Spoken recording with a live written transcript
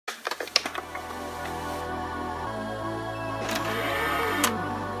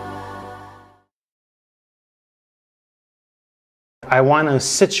I want to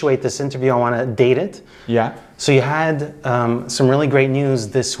situate this interview. I want to date it. Yeah. So you had some really great news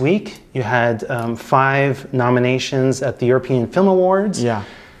this week. You had 5 nominations at the European Film Awards. Yeah.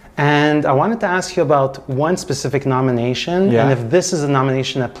 And I wanted to ask you about one specific nomination. Yeah. And if this is a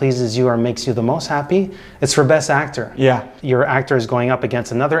nomination that pleases you or makes you the most happy, it's for Best Actor. Yeah. Your actor is going up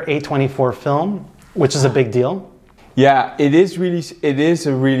against another A24 film, which is a big deal. Yeah, it is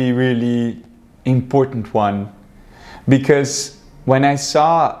a really, really important one, because when I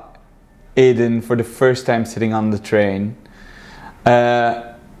saw Eden for the first time sitting on the train,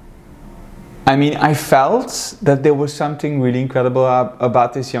 I mean, I felt that there was something really incredible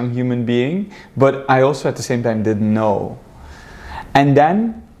about this young human being, but I also at the same time didn't know. And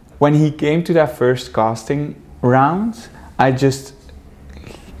then when he came to that first casting round,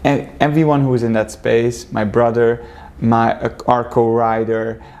 everyone who was in that space, my brother, our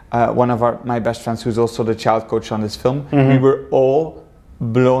co-writer, one of my best friends who's also the child coach on this film, we were all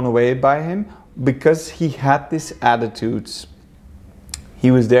blown away by him, because he had this attitude. He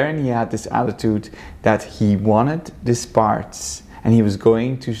was there and he had this attitude that he wanted these parts, and he was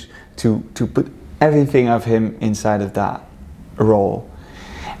going to put everything of him inside of that role.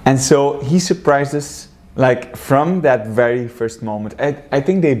 And so he surprised us, like, from that very first moment. I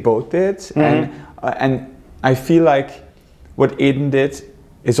think they both did, and I feel like what Eden did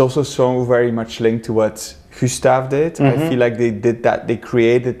is also so very much linked to what Gustav did. I feel like they did that, they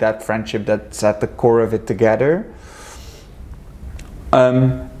created that friendship that's at the core of it together.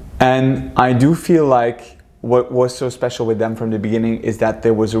 And I do feel like what was so special with them from the beginning is that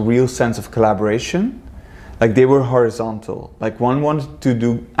there was a real sense of collaboration. Like, they were horizontal. Like, one wanted to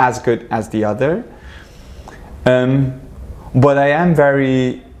do as good as the other. But I am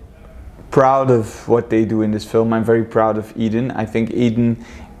very proud of what they do in this film. I'm very proud of Eden. I think Eden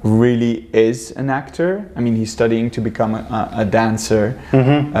really is an actor. I mean, he's studying to become a dancer.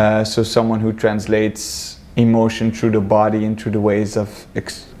 So someone who translates emotion through the body and through the ways of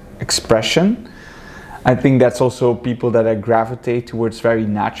expression. I think that's also people that I gravitate towards very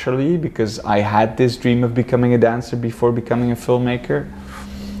naturally, because I had this dream of becoming a dancer before becoming a filmmaker.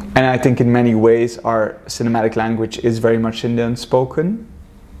 And I think in many ways our cinematic language is very much in the unspoken.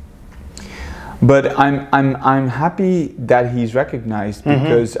 But I'm happy that he's recognized,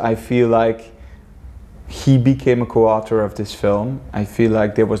 because I feel like he became a co-author of this film. I feel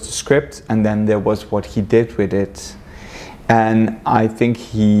like there was the script, and then there was what he did with it. And I think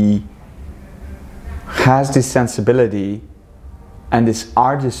he has this sensibility and this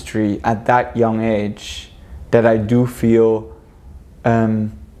artistry at that young age that I do feel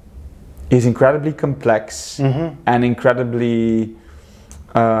is incredibly complex and incredibly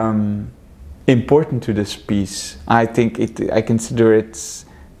important to this piece. I consider it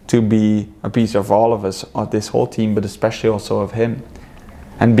to be a piece of all of us, of this whole team, but especially also of him.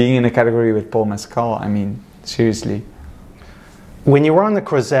 And being in a category with Paul Mescal, I mean, seriously. When you were on the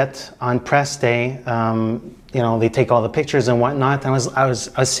Crozette on press day, you know, they take all the pictures and whatnot. And I was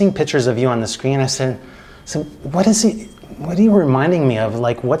seeing pictures of you on the screen. I said, so what are you reminding me of?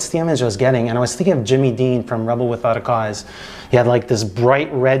 Like, what's the image I was getting? And I was thinking of Jimmy Dean from Rebel Without a Cause. He had like this bright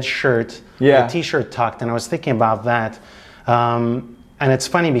red shirt, a t-shirt tucked, and I was thinking about that. And it's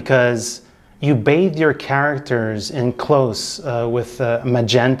funny because you bathed your characters in close with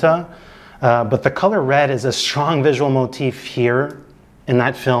magenta, but the color red is a strong visual motif here in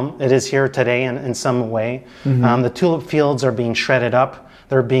that film. It is here today in some way. The tulip fields are being shredded up.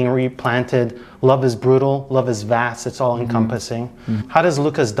 They're being replanted. Love is brutal. Love is vast. It's all encompassing. How does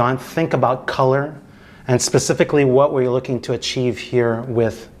Lukas Dhont think about color? And specifically, what were you looking to achieve here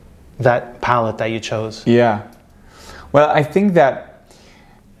with that palette that you chose? Yeah. Well, I think that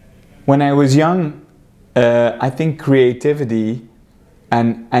when I was young, I think creativity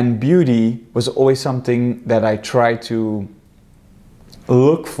and beauty was always something that I tried to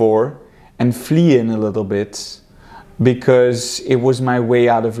look for and flee in a little bit, because it was my way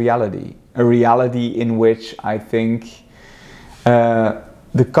out of reality. A reality in which I think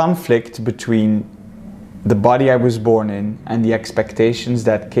the conflict between the body I was born in and the expectations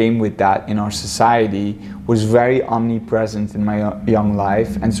that came with that in our society was very omnipresent in my young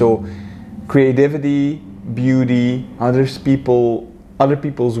life. And so creativity, beauty, other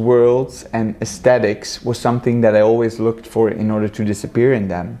people's worlds and aesthetics was something that I always looked for in order to disappear in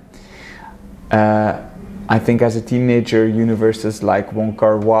them. I think as a teenager, universes like Wong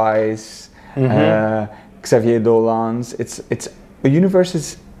Kar-wai's, Xavier Dolan's, it's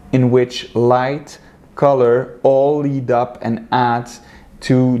universes in which light, color all lead up and add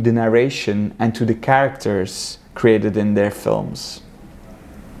to the narration and to the characters created in their films.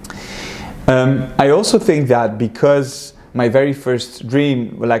 I also think that because my very first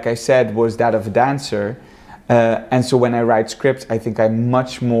dream, like I said, was that of a dancer. And so when I write scripts, I think I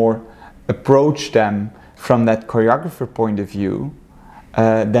much more approach them from that choreographer point of view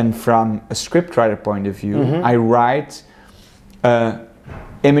than from a scriptwriter point of view. I write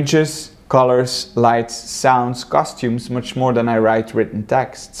images, colors, lights, sounds, costumes, much more than I write written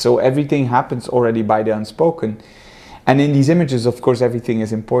text. So everything happens already by the unspoken. And in these images, of course, everything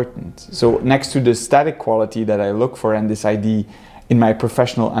is important. So next to the static quality that I look for and this idea in my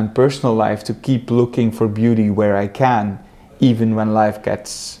professional and personal life to keep looking for beauty where I can, even when life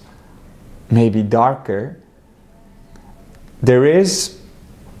gets maybe darker, there is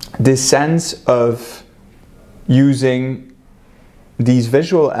this sense of using these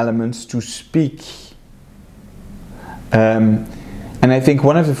visual elements to speak. And I think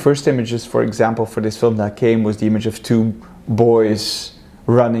one of the first images, for example, for this film that came was the image of two boys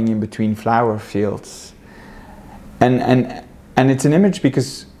running in between flower fields. And it's an image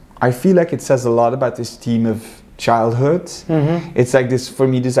because I feel like it says a lot about this theme of childhood. It's like this, for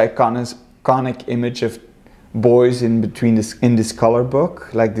me, this iconic image of boys in between in this color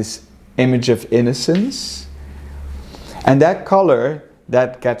book, like this image of innocence. And that color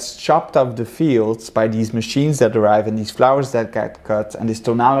that gets chopped off the fields by these machines that arrive and these flowers that get cut and this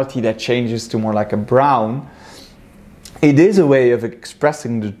tonality that changes to more like a brown, it is a way of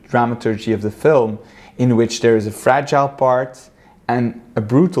expressing the dramaturgy of the film, in which there is a fragile part and a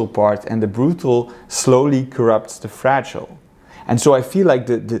brutal part, and the brutal slowly corrupts the fragile. And so I feel like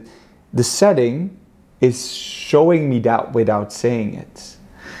the setting is showing me that without saying it.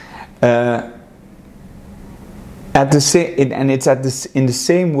 In the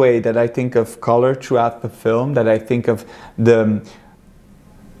same way that I think of color throughout the film, that I think of the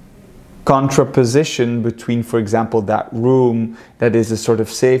contraposition between, for example, that room that is a sort of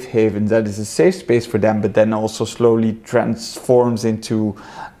safe haven, that is a safe space for them, but then also slowly transforms into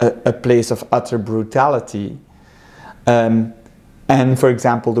a place of utter brutality. And for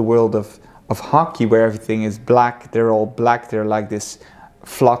example, the world of hockey, where everything is black, they're all black, they're like this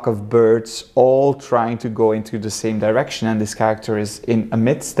flock of birds all trying to go into the same direction, and this character is in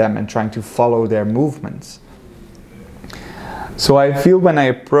amidst them and trying to follow their movements. So I feel when I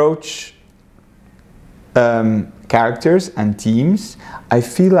approach characters and themes, I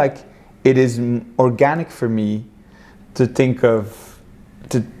feel like it is organic for me to think of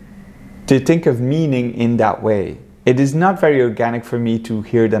meaning in that way. It is not very organic for me to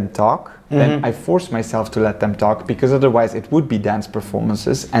hear them talk. Then I force myself to let them talk, because otherwise it would be dance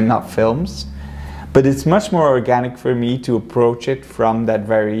performances and not films. But it's much more organic for me to approach it from that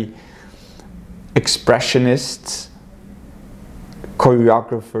very expressionist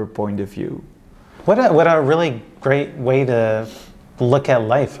choreographer point of view. What a really great way to look at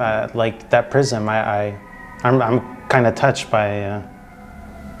life, like that prism. I'm kind of touched by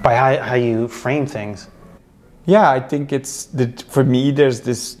how you frame things. Yeah, I think it's for me there's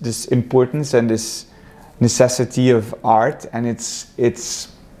this importance and this necessity of art, and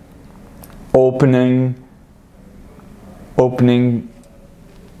it's opening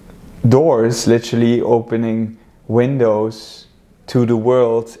doors, literally opening windows to the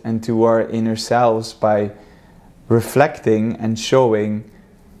world and to our inner selves by reflecting and showing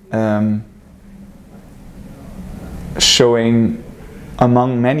among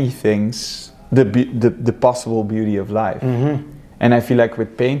many things the possible beauty of life. And I feel like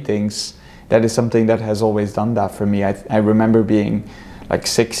with paintings, that is something that has always done that for me. I remember being like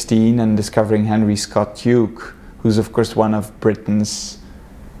 16 and discovering Henry Scott Duke, who's of course one of Britain's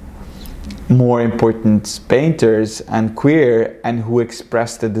more important painters and queer, and who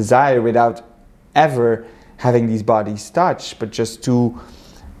expressed a desire without ever having these bodies touched, but just two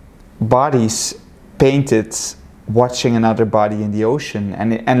bodies painted watching another body in the ocean.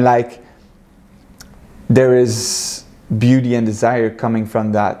 And like, there is beauty and desire coming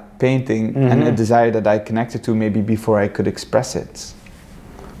from that painting, and a desire that I connected to maybe before I could express it.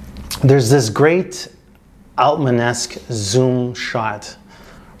 There's this great Altmanesque zoom shot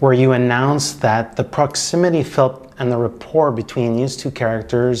where you announce that the proximity felt and the rapport between these two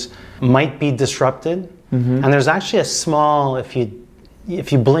characters might be disrupted. And there's actually a small, if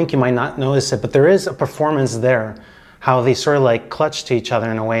you blink you might not notice it, but there is a performance there, how they sort of like clutch to each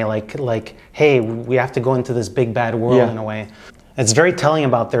other in a way, like hey, we have to go into this big bad world in a way. It's very telling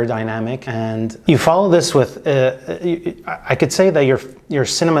about their dynamic, and you follow this with, I could say that your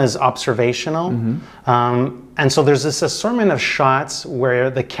cinema is observational, and so there's this assortment of shots where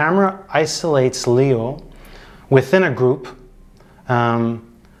the camera isolates Leo within a group,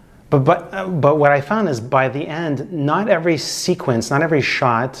 but what I found is by the end, not every sequence, not every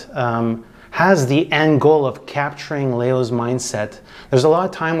shot has the end goal of capturing Leo's mindset. There's a lot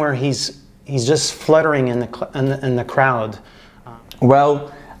of time where he's just fluttering in the crowd.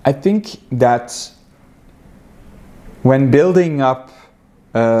 Well, I think that when building up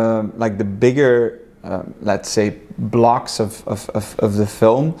like the bigger, let's say, blocks of the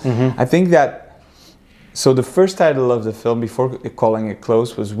film, I think that, so the first title of the film, before calling it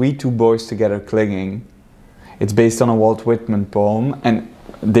close, was We Two Boys Together Clinging. It's based on a Walt Whitman poem, and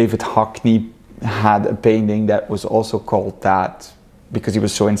David Hockney had a painting that was also called that because he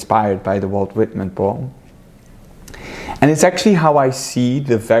was so inspired by the Walt Whitman poem. And it's actually how I see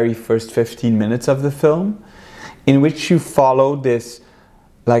the very first 15 minutes of the film, in which you follow this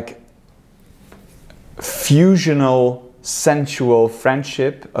like fusional, sensual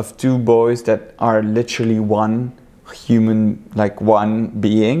friendship of two boys that are literally one human, like one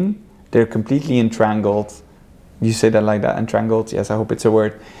being. They're completely entrangled. You say that like that, entrangled? Yes, I hope it's a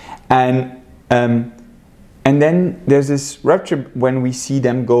word. And then there's this rupture when we see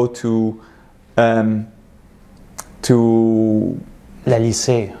them go to La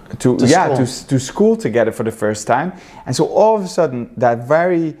lycée. To school together for the first time. And so all of a sudden, that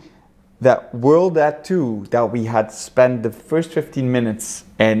world that we had spent the first 15 minutes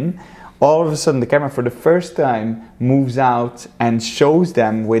in, all of a sudden the camera for the first time moves out and shows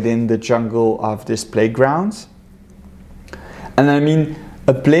them within the jungle of this playground. And I mean,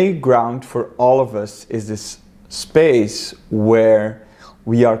 a playground for all of us is this space where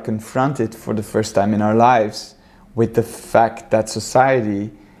we are confronted for the first time in our lives with the fact that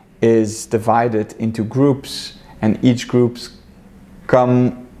society is divided into groups, and each groups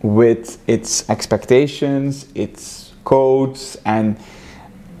come with its expectations, its codes. And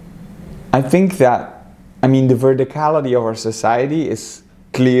I think that, I mean, the verticality of our society is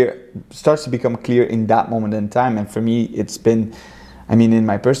clear, starts to become clear in that moment in time. And for me, it's been, I mean, in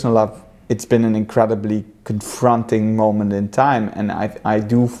my personal life, it's been an incredibly confronting moment in time, and I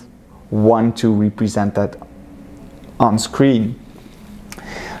do want to represent that on screen.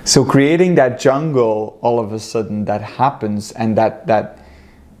 So creating that jungle all of a sudden that happens, and that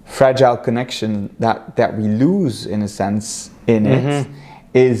fragile connection that we lose in a sense in it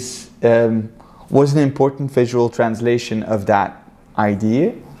is was an important visual translation of that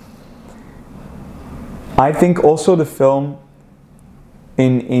idea. I think also the film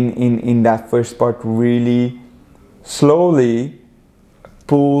in that first part really slowly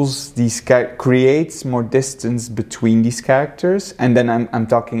pulls these, creates more distance between these characters, and then I'm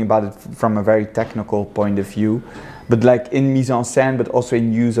talking about it from a very technical point of view, but like in mise en scène, but also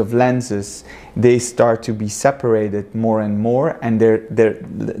in use of lenses, they start to be separated more and more, and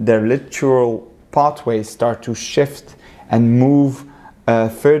their literal pathways start to shift and move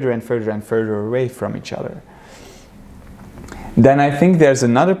further and further and further away from each other. Then I think there's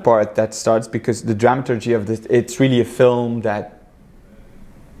another part that starts, because the dramaturgy of this, it's really a film that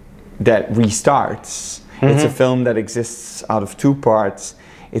restarts. It's a film that exists out of two parts.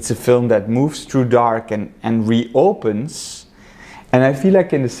 It's a film that moves through dark and reopens. And I feel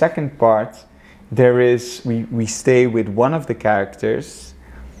like in the second part, we stay with one of the characters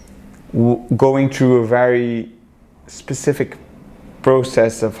going through a very specific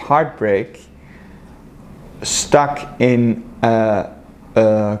process of heartbreak, stuck in a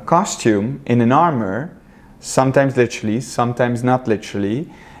costume, in an armor, sometimes literally, sometimes not literally,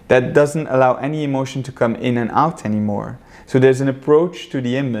 that doesn't allow any emotion to come in and out anymore. So there's an approach to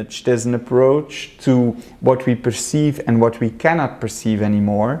the image, there's an approach to what we perceive and what we cannot perceive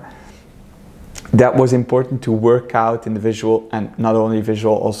anymore, that was important to work out in the visual, and not only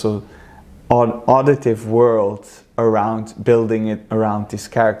visual, also auditive world around building it around this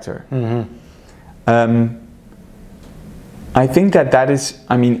character. I think that is,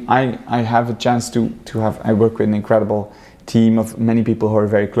 I mean, I have a chance to I work with an incredible team of many people who are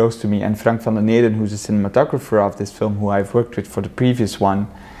very close to me, and Frank van den Eden, who's the cinematographer of this film, who I've worked with for the previous one,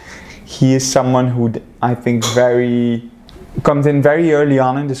 he is someone who I think comes in very early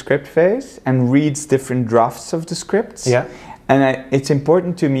on in the script phase and reads different drafts of the scripts. Yeah. And it's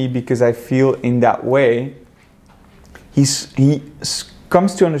important to me because I feel in that way he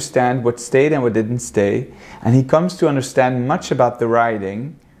comes to understand what stayed and what didn't stay, and he comes to understand much about the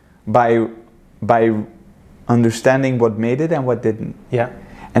writing by understanding what made it and what didn't. Yeah.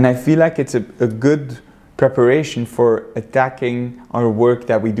 And I feel like it's a good preparation for attacking our work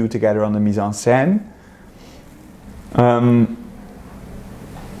that we do together on the mise en scène,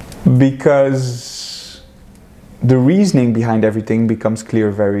 because the reasoning behind everything becomes clear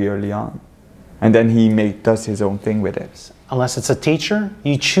very early on, and then he does his own thing with it. Unless it's a teacher,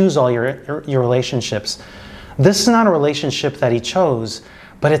 you choose all your relationships. This is not a relationship that he chose,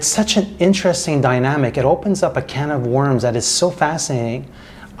 But it's such an interesting dynamic. It opens up a can of worms that is so fascinating.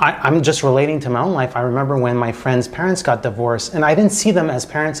 I'm just relating to my own life. I remember when my friend's parents got divorced, and I didn't see them as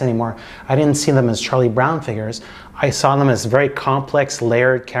parents anymore. I didn't see them as Charlie Brown figures. I saw them as very complex,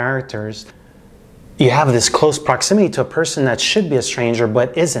 layered characters. You have this close proximity to a person that should be a stranger,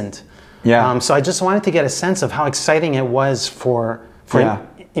 but isn't. Yeah. So I just wanted to get a sense of how exciting it was for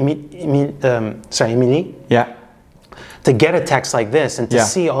Émilie. Yeah. To get a text like this and to Yeah.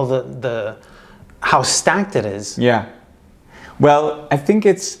 see all the how stacked it is. Yeah. Well, I think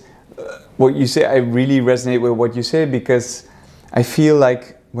it's what you say. I really resonate with what you say, because I feel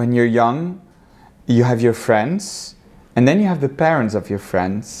like when you're young, you have your friends, and then you have the parents of your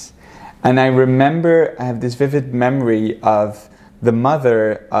friends. And I remember, I have this vivid memory of the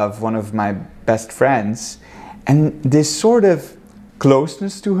mother of one of my best friends, and this sort of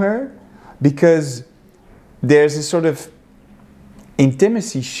closeness to her, because there's this sort of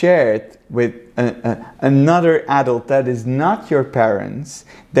intimacy shared with another adult that is not your parents,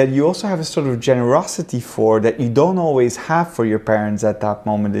 that you also have a sort of generosity for, that you don't always have for your parents at that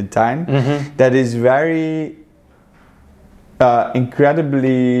moment in time, that is very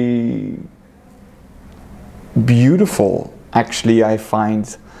incredibly beautiful, actually, I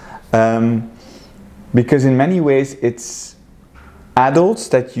find. Because in many ways it's adults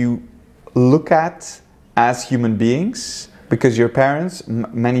that you look at as human beings, because your parents,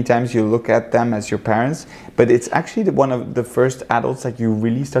 many times you look at them as your parents, but it's actually one of the first adults that you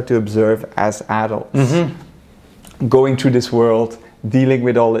really start to observe as adults. Going through this world, dealing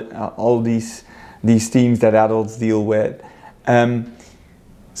with all these themes that adults deal with.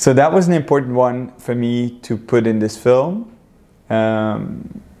 So that was an important one for me to put in this film. I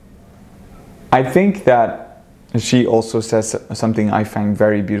think that she also says something I find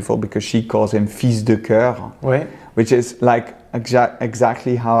very beautiful, because she calls him fils de cœur, Oui. which is like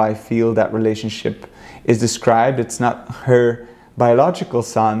exactly how I feel that relationship is described. It's not her biological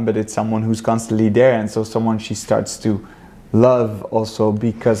son, but it's someone who's constantly there, and so someone she starts to love also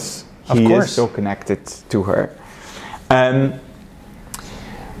because he is so connected to her.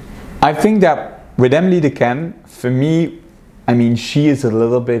 I think that with Émilie Dequenne, for me, I mean, she is a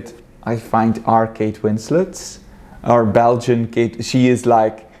little bit, I find, our Kate Winslet, our Belgian Kate. She is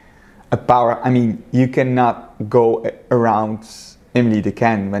like a power. I mean, you cannot go around Émilie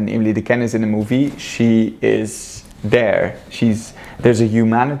Dequenne. When Émilie Dequenne is in a movie, she is there. There's a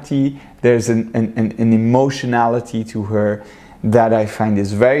humanity, there's an emotionality to her that I find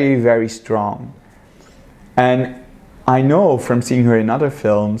is very, very strong. And I know from seeing her in other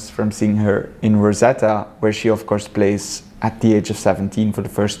films, from seeing her in Rosetta, where she of course plays at the age of 17 for the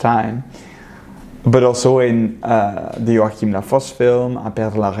first time, but also in the Joachim Lafosse film, À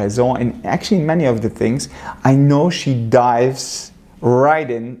perdre la raison, and actually many of the things, I know she dives right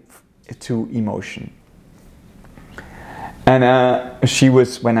in to emotion. And she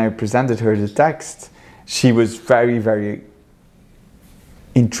was, when I presented her the text, she was very, very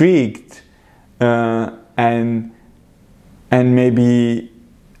intrigued, and maybe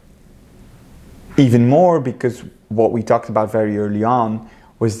even more, because what we talked about very early on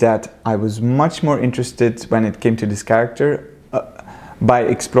was that I was much more interested when it came to this character by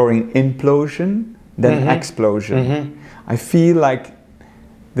exploring implosion than explosion. I feel like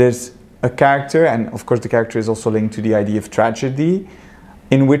there's a character, and of course the character is also linked to the idea of tragedy,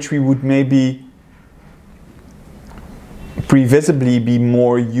 in which we would maybe previsibly be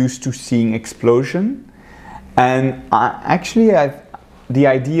more used to seeing explosion. And the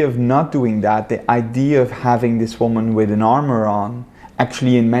idea of not doing that, the idea of having this woman with an armor on,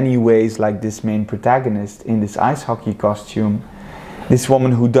 actually in many ways like this main protagonist in this ice hockey costume, this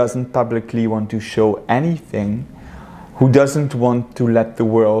woman who doesn't publicly want to show anything, who doesn't want to let the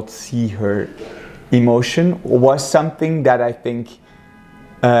world see her emotion, was something that I think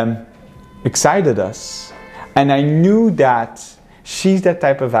excited us. And I knew that she's that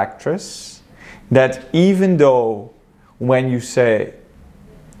type of actress that even though when you say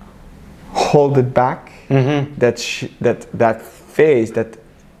hold it back, that face, that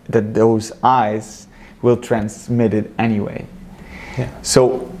those eyes will transmit it anyway. Yeah.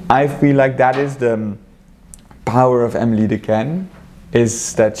 So I feel like that is the power of Émilie Dequenne,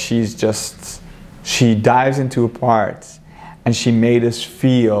 is that she dives into a part and she made us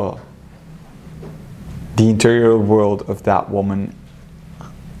feel the interior world of that woman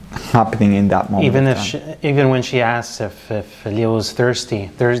happening in that moment. Even when she asks if Leo's thirsty,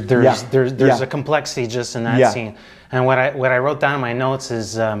 there's a complexity just in that scene. And what I wrote down in my notes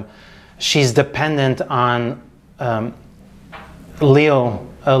is she's dependent on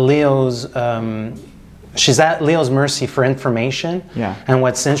Leo's she's at Leo's mercy for information. Yeah. And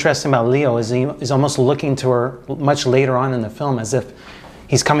what's interesting about Leo is he's almost looking to her much later on in the film as if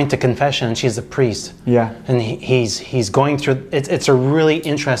he's coming to confession and she's a priest. Yeah. And he's going through, it's a really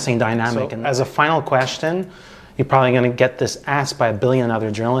interesting dynamic. So, and as a final question, you're probably going to get this asked by a billion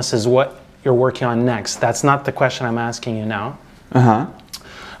other journalists, is what you're working on next. That's not the question I'm asking you now.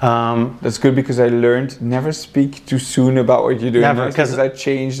 That's good, because I learned never speak too soon about what you're doing. Never, because I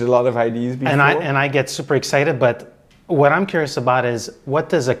changed a lot of ideas before. And I get super excited, but what I'm curious about is, what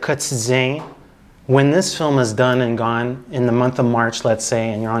does a quotidien, when this film is done and gone in the month of March, let's say,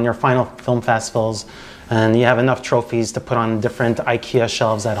 and you're on your final film festivals and you have enough trophies to put on different IKEA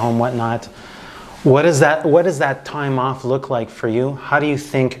shelves at home, whatnot, what does that time off look like for you? How do you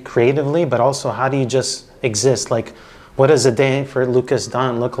think creatively, but also how do you just exist? Like, what does a day for Lukas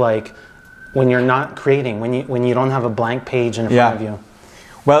Dhont look like when you're not creating, when you don't have a blank page in front of you?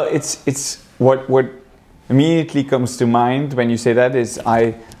 Well, it's what immediately comes to mind when you say that is,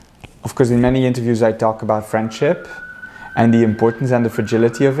 of course, in many interviews I talk about friendship and the importance and the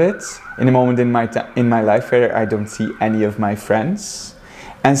fragility of it in a moment in my life where I don't see any of my friends.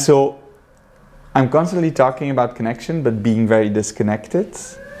 And so I'm constantly talking about connection, but being very disconnected.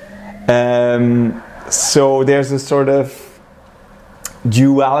 So there's a sort of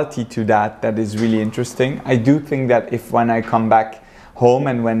duality to that is really interesting. I do think that when I come back home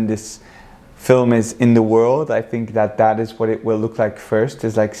and when this film is in the world, I think that is what it will look like first,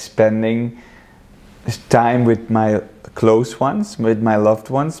 is like spending time with my close ones, with my loved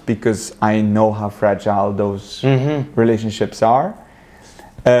ones, because I know how fragile those relationships are.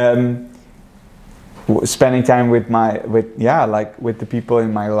 Spending time with the people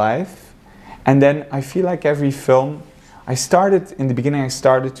in my life. And then I feel like every film, in the beginning I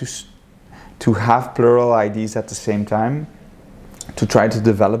started to have plural ideas at the same time, to try to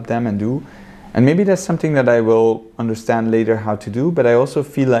develop them and do. And maybe that's something that I will understand later how to do, but I also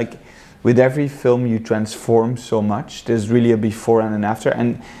feel like with every film you transform so much. There's really a before and an after.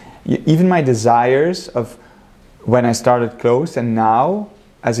 And even my desires of when I started Close and now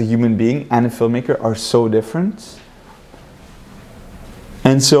as a human being and a filmmaker are so different.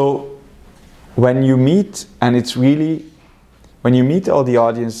 And so when you meet, when you meet all the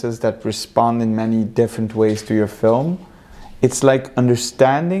audiences that respond in many different ways to your film, it's like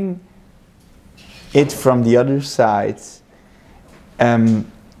understanding it from the other side. And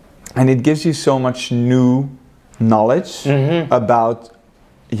it gives you so much new knowledge about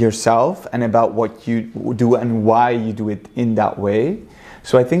yourself and about what you do and why you do it in that way.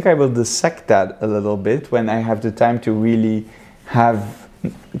 So I think I will dissect that a little bit when I have the time to really have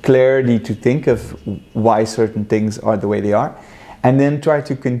clarity to think of why certain things are the way they are, and then try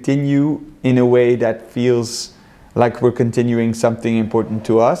to continue in a way that feels like we're continuing something important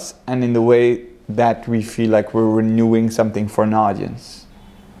to us, and in the way that we feel like we're renewing something for an audience.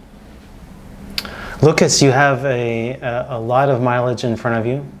 Lukas, you have a lot of mileage in front of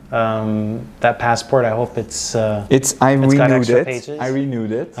you. That passport, I hope I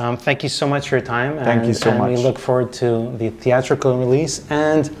renewed it. Thank you so much for your time. Thank you so much. And we look forward to the theatrical release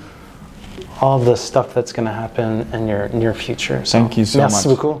and all the stuff that's going to happen in your near future. So, thank you so much. Merci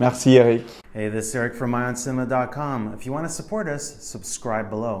beaucoup. Merci, Eric. Hey, this is Eric from IONCINEMA.com. If you want to support us,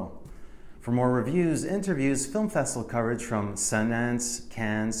 subscribe below. For more reviews, interviews, film festival coverage from Sundance,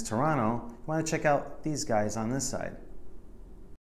 Cannes, Toronto, you want to check out these guys on this side.